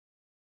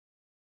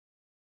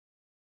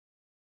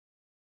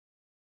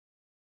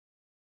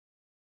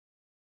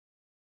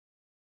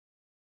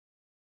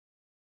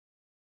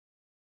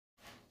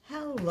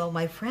Hello,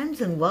 my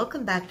friends, and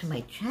welcome back to my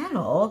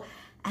channel,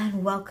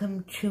 and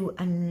welcome to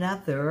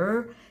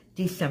another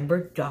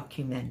December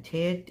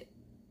documented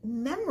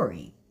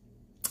memory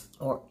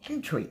or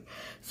entry.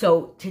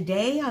 So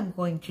today I'm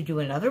going to do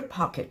another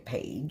pocket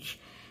page,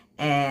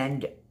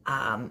 and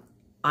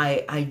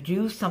I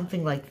do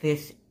something like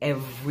this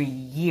every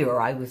year.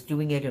 I was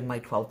doing it in my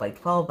 12 by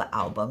 12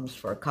 albums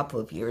for a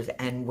couple of years,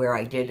 and where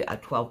I did a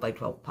 12 by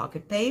 12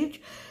 pocket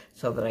page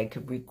so that I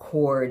could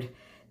record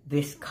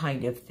this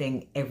kind of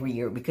thing every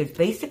year, because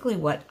basically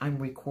what I'm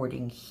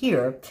recording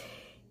here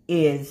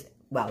is,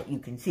 well, you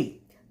can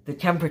see the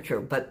temperature,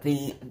 but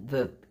the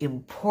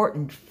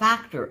important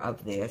factor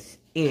of this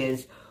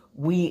is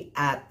we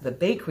at the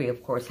bakery,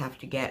 of course, have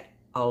to get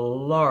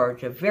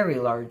a very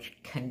large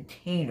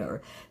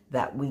container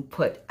that we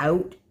put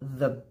out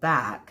the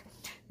back,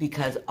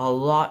 because a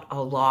lot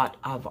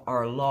of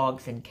our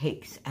logs and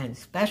cakes and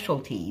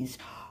specialties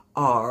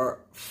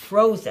are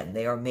frozen.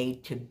 They are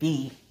made to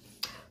be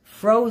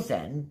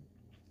frozen,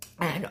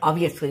 and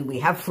obviously we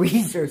have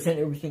freezers and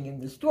everything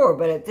in the store,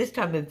 but at this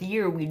time of the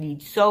year we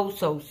need so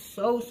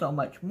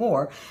much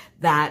more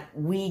that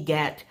we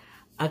get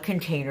a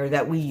container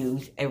that we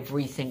use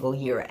every single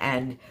year.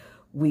 And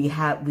we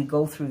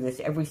go through this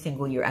every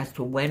single year as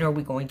to when are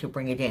we going to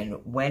bring it in,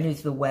 when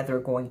is the weather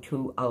going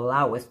to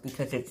allow us,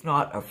 because it's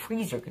not a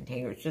freezer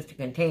container, it's just a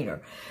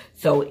container,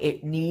 so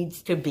it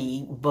needs to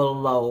be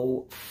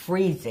below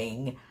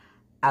freezing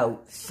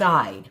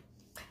outside.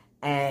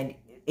 And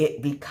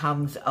it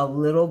becomes a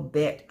little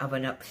bit of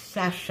an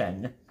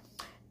obsession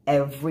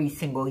every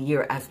single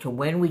year as to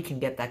when we can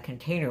get that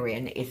container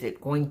in. Is it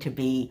going to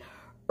be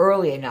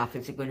early enough?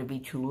 Is it going to be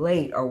too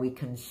late? Are we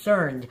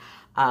concerned?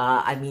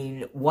 I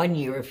mean, one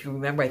year, if you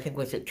remember, I think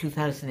was it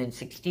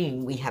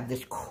 2016, we had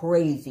this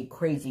crazy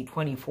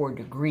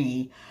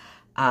 24-degree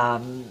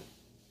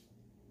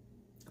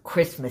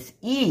Christmas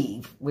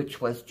Eve, which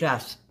was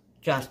just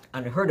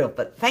unheard of.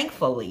 But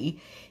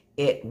thankfully,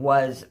 it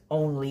was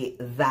only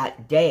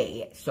that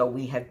day, so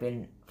we had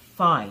been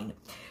fine.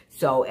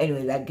 So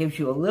anyway, that gives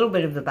you a little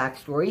bit of the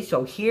backstory.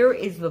 So here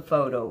is the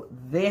photo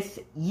this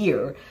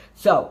year.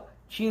 So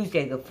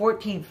Tuesday, the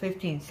 14th,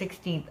 15th,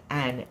 16th,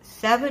 and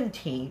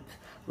 17th.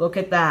 Look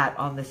at that.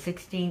 On the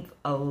 16th,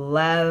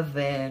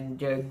 11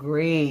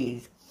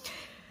 degrees.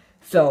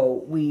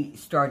 So we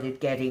started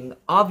getting,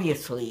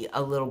 obviously,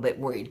 a little bit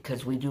worried,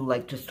 because we do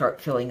like to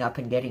start filling up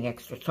and getting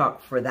extra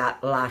stock for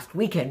that last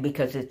weekend,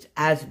 because it's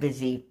as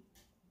busy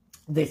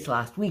this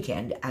last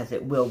weekend as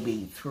it will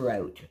be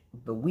throughout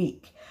the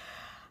week.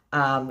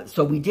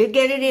 So we did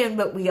get it in,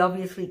 but we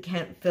obviously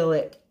can't fill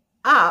it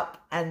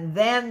up. And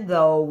then,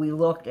 though, we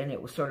looked and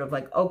it was sort of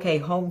like, okay,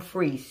 home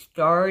free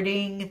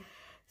starting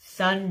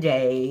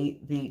Sunday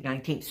the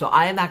 19th. So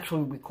I am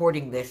actually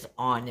recording this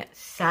on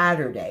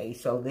Saturday.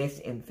 So this,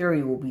 in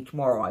theory, will be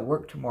tomorrow. I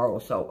work tomorrow,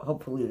 so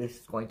hopefully this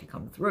is going to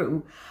come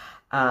through.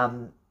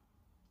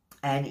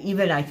 And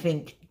even, I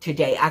think,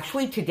 today,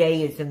 actually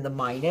today is in the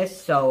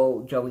minus,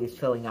 so Joey is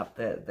filling up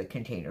the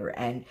container,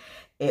 and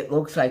it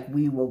looks like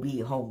we will be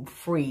home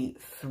free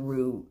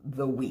through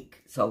the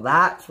week. So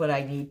that's what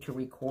I need to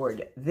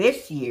record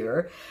this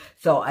year.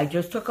 So I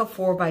just took a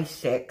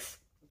 4x6,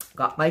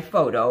 got my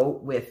photo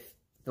with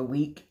the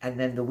week and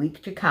then the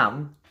week to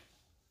come,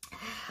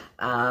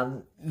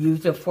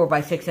 used a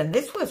 4x6, and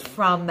this was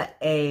from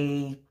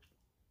a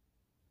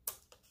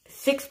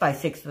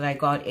 6x6 that I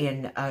got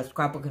in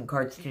Scrapbook and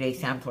Cards Today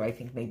sampler, I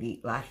think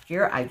maybe last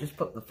year. I just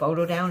put the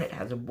photo down. It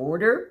has a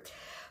border,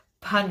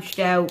 punched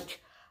out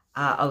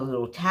a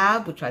little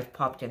tab, which I've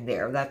popped in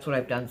there. That's what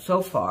I've done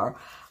so far.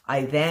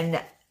 I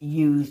then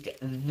used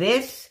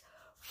this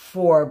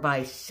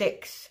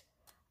 4x6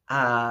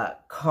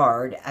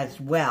 card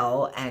as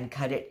well and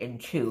cut it in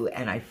two,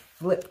 and I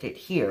flipped it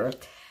here.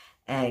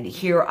 And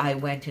here I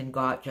went and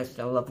got just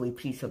a lovely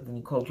piece of the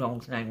Nicole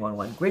Jones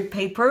 911 grid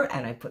paper,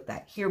 and I put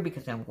that here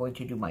because I'm going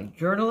to do my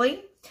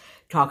journaling,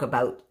 talk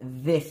about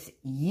this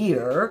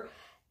year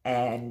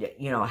and,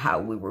 you know,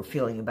 how we were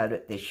feeling about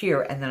it this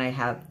year. And then I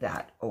have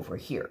that over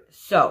here.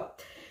 So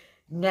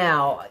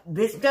now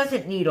this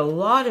doesn't need a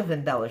lot of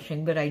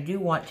embellishing, but I do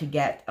want to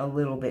get a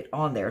little bit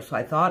on there. So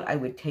I thought I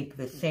would take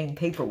the same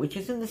paper, which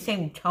is in the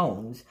same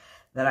tones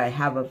that I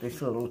have of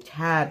this little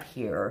tab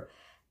here,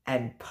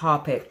 and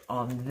pop it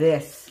on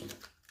this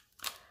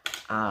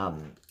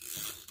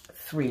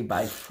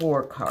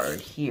 3x4 card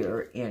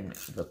here in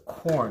the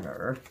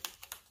corner.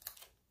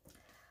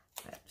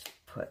 Let's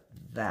put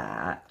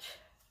that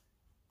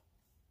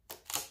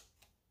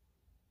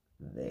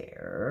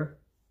there.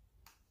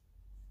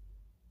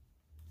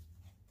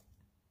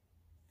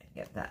 And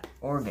get that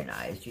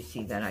organized. You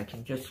see, then I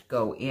can just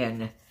go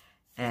in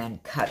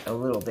and cut a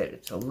little bit.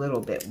 It's a little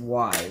bit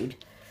wide.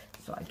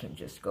 So I can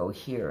just go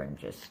here and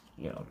just,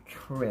 you know,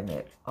 trim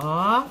it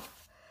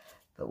off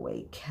the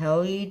way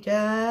Kelly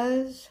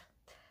does.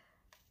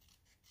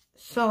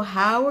 So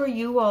how are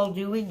you all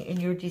doing in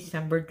your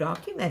December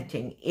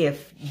documenting?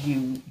 If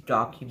you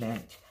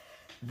document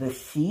the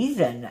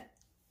season,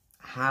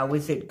 how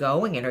is it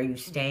going? And are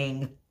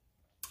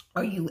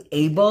you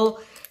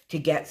able to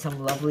get some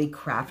lovely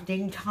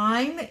crafting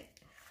time,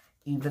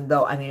 even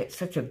though, I mean, it's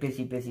such a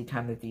busy, busy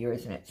time of the year,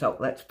 isn't it? So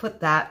let's put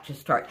that to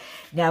start.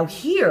 Now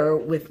here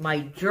with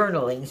my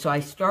journaling, so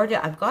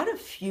I've got a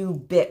few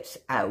bits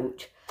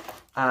out.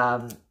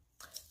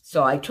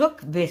 So I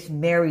took this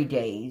Merry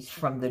Days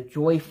from the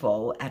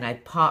Joyful, and I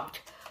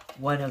popped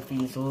one of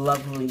these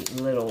lovely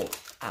little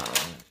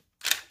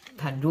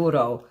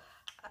Panduro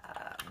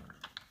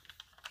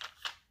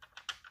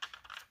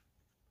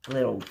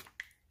little,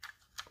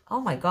 oh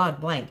my God,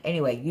 blank.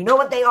 Anyway, you know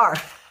what they are.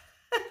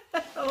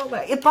 Oh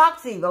my,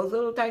 epoxy, those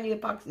little tiny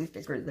epoxy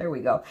stickers. There we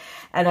go.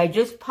 And I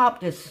just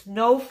popped a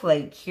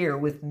snowflake here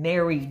with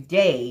Merry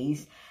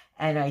Days.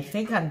 And I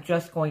think I'm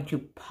just going to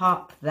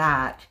pop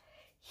that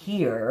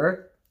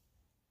here.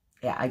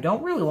 Yeah, I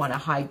don't really want to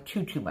hide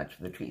too much of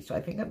the tree. So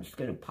I think I'm just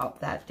going to pop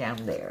that down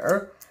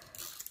there.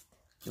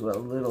 Do a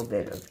little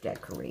bit of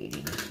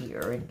decorating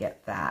here and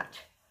get that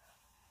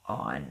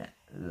on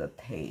the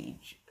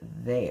page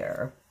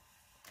there.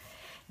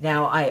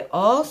 Now, I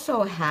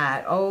also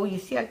had, oh, you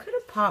see, I could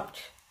have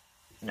popped,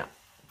 no,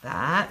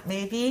 that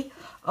maybe.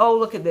 Oh,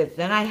 look at this.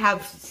 Then I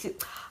have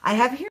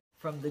here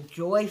from the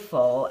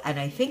Joyful, and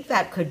I think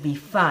that could be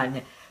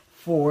fun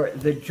for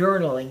the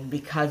journaling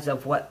because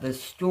of what the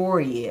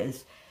story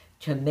is,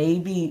 to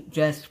maybe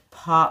just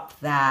pop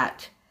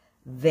that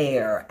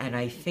there. And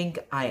I think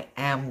I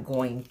am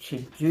going to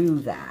do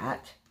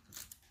that.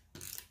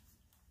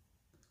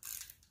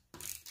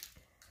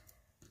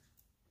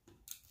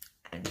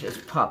 And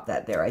just pop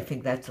that there. I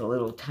think that's a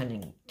little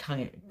tongue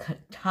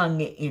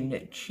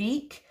in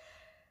cheek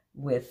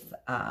with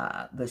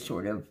the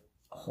sort of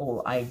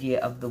whole idea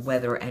of the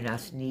weather and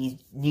us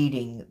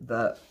needing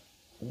the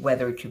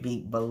weather to be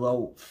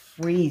below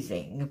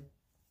freezing.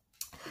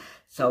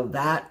 So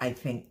that, I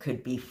think,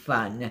 could be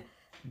fun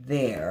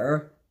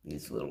there.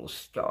 These little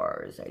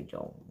stars, I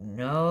don't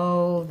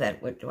know.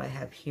 What do I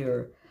have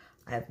here?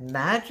 I have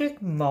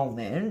Magic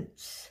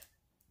Moments.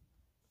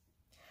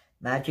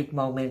 Magic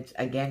Moments,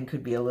 again,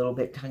 could be a little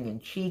bit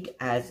tongue-in-cheek,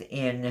 as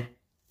in,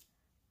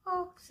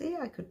 oh, see,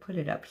 I could put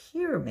it up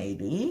here,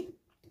 maybe.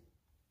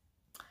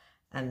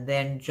 And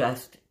then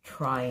just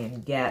try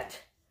and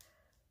get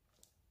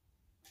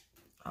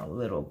a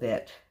little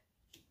bit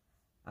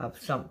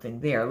of something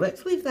there.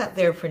 Let's leave that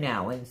there for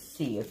now and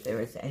see if there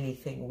is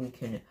anything we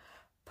can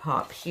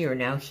pop here.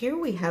 Now, here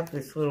we have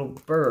this little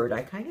bird.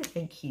 I kind of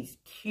think he's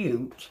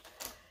cute.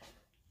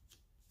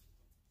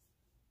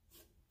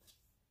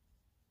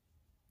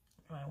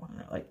 I want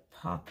to, like,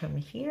 pop him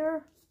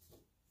here.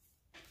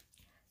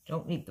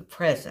 Don't need the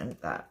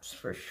present, that's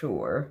for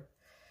sure.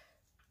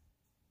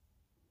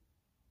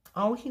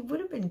 Oh, he would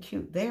have been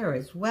cute there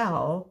as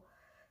well.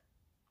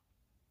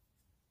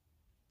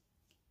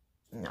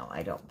 No,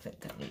 I don't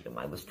think I need him.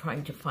 I was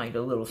trying to find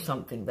a little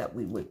something that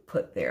we would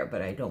put there,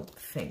 but I don't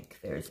think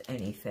there's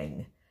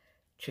anything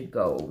to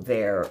go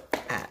there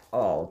at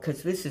all,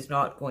 because this is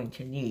not going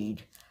to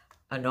need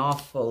an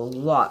awful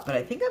lot, but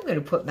I think I'm going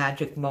to put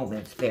Magic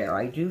Moments there.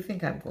 I do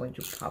think I'm going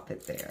to pop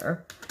it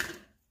there.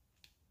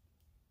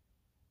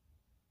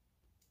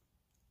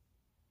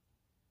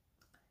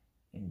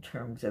 In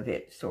terms of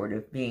it sort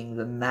of being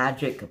the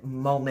magic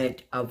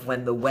moment of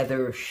when the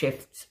weather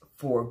shifts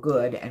for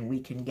good and we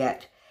can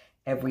get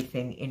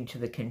everything into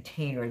the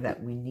container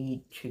that we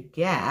need to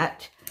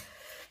get.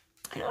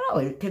 I don't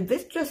know, could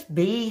this just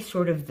be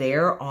sort of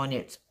there on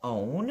its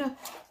own?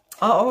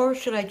 Or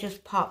should I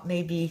just pop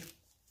maybe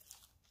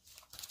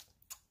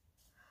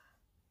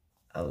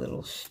a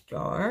little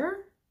star?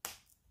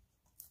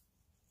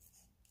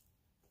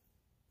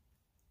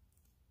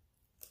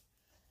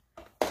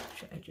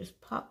 Should I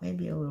just pop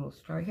maybe a little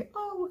star here?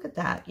 Oh, look at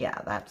that.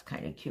 Yeah, that's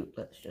kind of cute.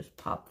 Let's just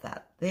pop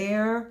that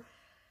there.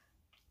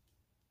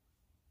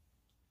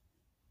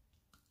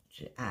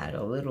 To add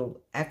a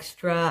little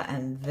extra,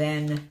 and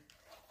then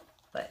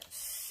let's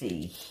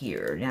see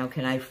here. Now,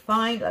 can I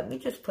find, let me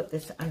just put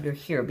this under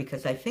here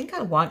because I think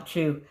I want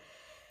to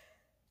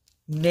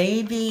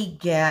maybe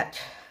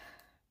get,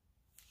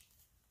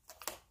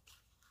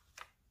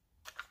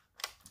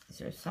 is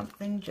there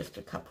something, just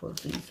a couple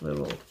of these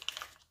little,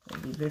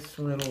 maybe this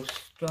little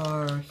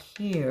star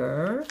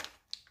here.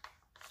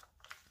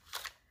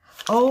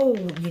 Oh,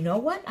 you know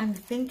what? I'm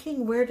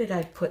thinking, where did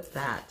I put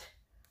that?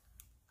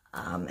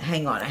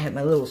 Hang on, I have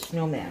my little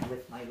snowman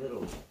with my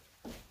little,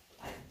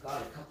 I've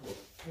got a couple of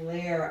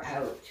flare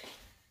out.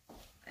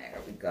 There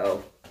we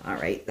go. All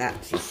right,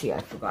 that's, you see,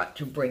 I forgot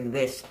to bring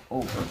this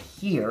over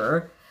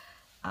here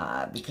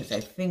because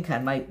I think I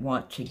might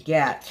want to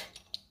get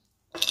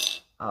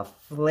a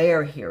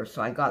flare here.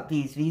 So I got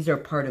these. These are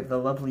part of the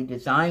Lovely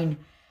Design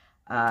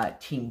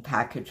team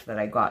package that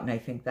I got, and I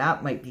think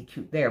that might be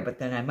cute there. But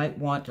then I might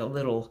want a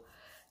little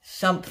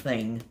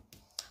something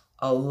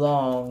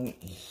along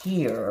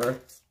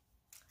here.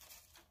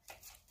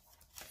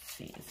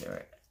 Is there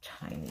a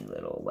tiny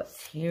little,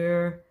 what's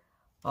here?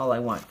 All I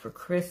want for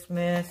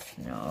Christmas?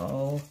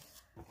 No.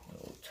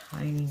 Little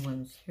tiny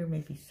ones here,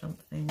 maybe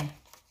something.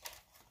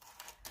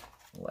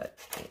 What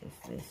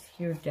is this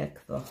here?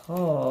 Deck the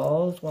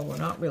halls. Well, we're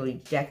not really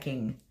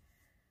decking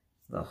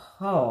the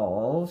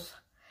hulls.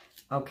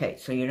 Okay,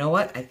 so you know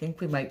what? I think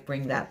we might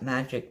bring that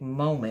Magic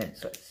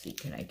Moments. Let's see,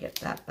 can I get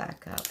that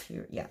back up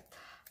here? Yeah.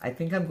 I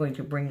think I'm going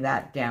to bring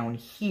that down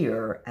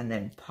here and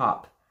then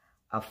pop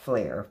a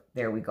flare.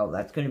 There we go.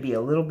 That's going to be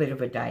a little bit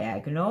of a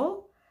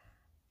diagonal.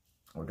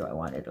 Or do I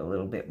want it a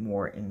little bit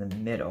more in the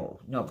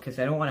middle? No, because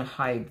I don't want to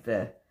hide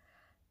the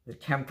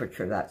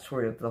temperature. That's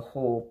sort of the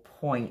whole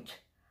point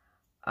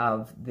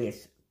of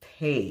this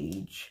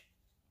page.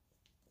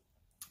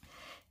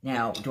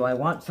 Now, do I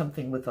want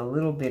something with a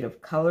little bit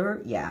of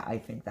color? Yeah, I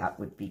think that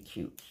would be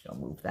cute. So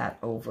move that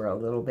over a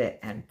little bit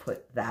and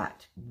put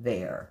that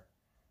there.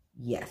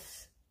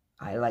 Yes,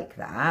 I like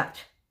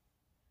that.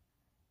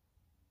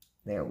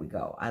 There we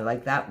go. I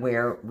like that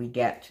where we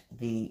get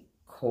the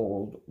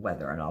cold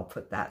weather, and I'll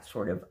put that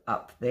sort of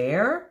up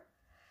there.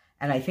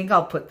 And I think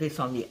I'll put this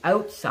on the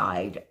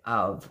outside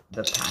of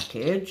the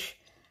package.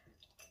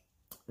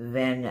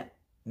 Then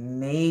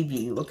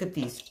maybe, look at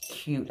these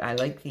cute, I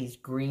like these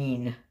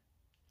green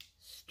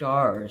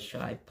stars.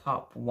 Should I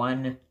pop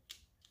one?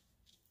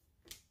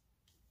 I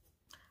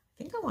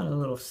think I want a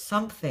little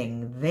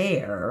something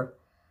there,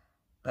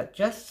 but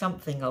just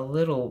something a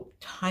little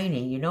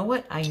tiny. You know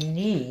what I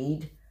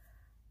need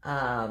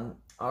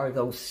are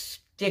those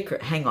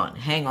stickers. Hang on.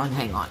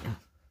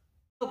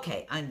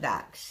 Okay, I'm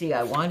back. See,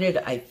 I wanted,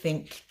 I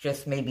think,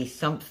 just maybe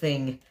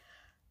something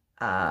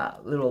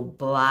little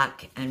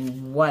black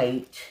and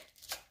white,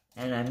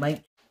 and I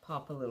might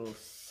pop a little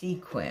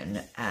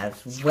sequin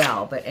as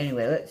well. But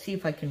anyway, let's see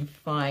if I can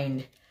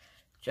find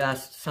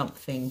just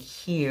something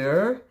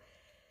here.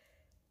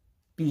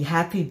 Be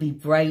happy, be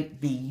bright,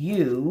 be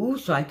you.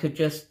 So I could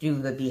just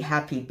do the be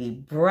happy, be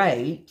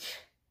bright.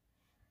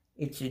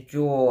 It's a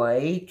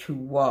joy to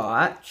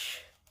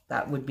watch.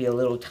 That would be a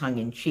little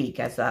tongue-in-cheek,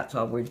 as that's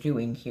all we're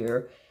doing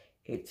here.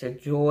 It's a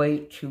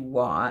joy to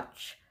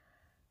watch.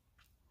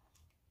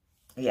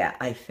 Yeah,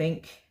 I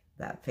think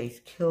that face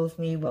kills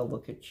me. Well,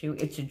 look at you.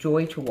 It's a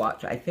joy to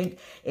watch. I think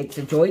it's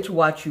a joy to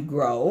watch you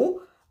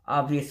grow.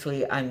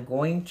 Obviously, I'm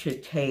going to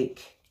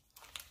take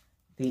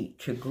the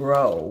to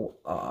grow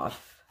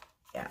off.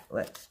 Yeah,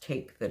 let's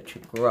take the to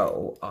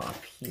grow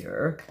off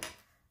here.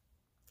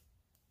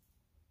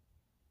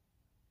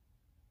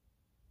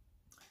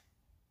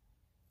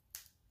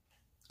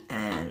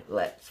 And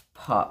let's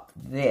pop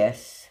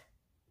this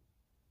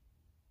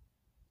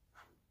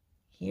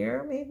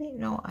here, maybe?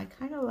 No, I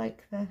kind of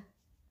like the...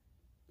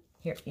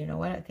 Here, you know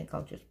what? I think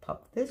I'll just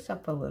pop this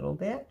up a little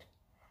bit.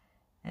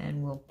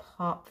 And we'll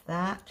pop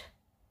that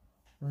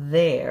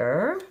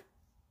there.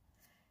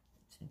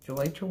 It's a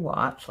joy to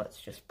watch. Let's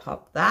just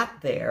pop that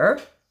there.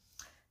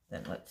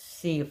 Then let's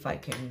see if I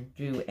can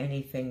do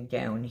anything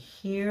down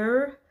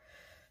here.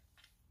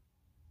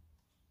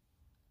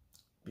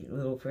 Be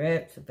little for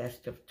it. It's the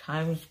best of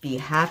times. Be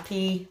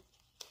happy.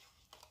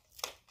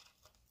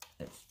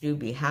 Let's do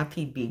be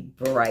happy, be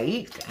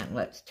bright. And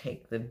let's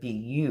take the be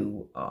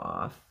you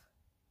off.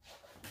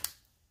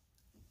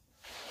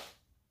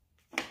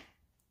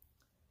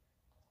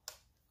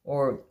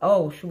 Or,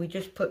 oh, should we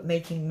just put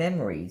making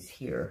memories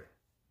here?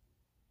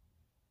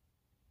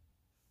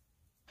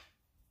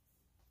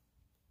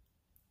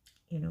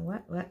 You know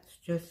what? Let's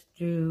just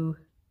do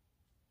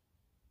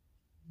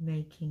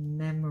making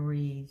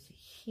memories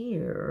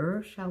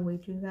here. Shall we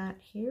do that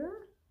here?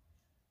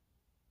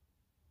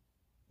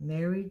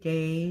 Merry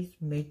days,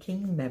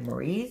 making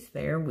memories.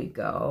 There we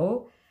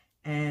go.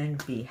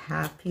 And be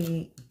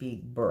happy,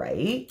 be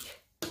bright.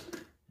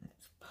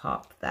 Let's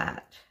pop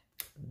that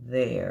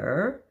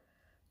there.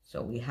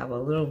 So we have a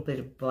little bit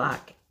of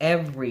black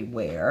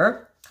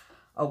everywhere.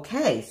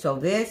 Okay, so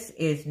this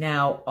is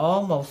now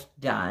almost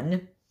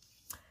done.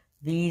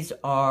 These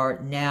are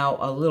now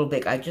a little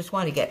big. I just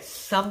want to get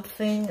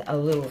something, a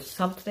little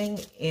something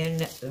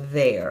in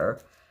there.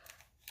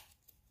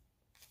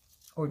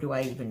 Or do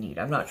I even need?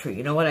 I'm not sure.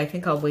 You know what? I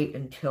think I'll wait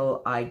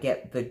until I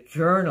get the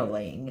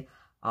journaling.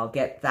 I'll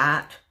get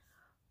that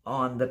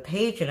on the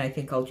page, and I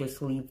think I'll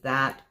just leave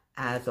that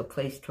as a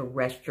place to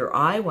rest your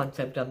eye once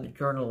I've done the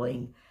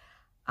journaling.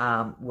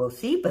 We'll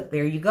see, but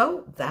there you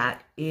go.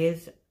 That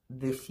is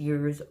this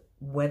year's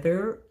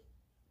weather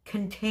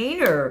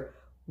container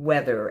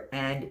weather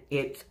and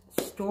its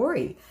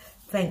story.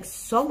 Thanks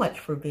so much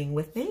for being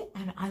with me,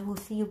 and I will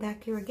see you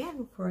back here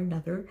again for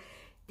another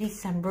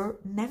December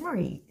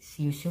memory.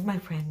 See you soon, my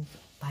friends.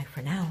 Bye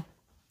for now.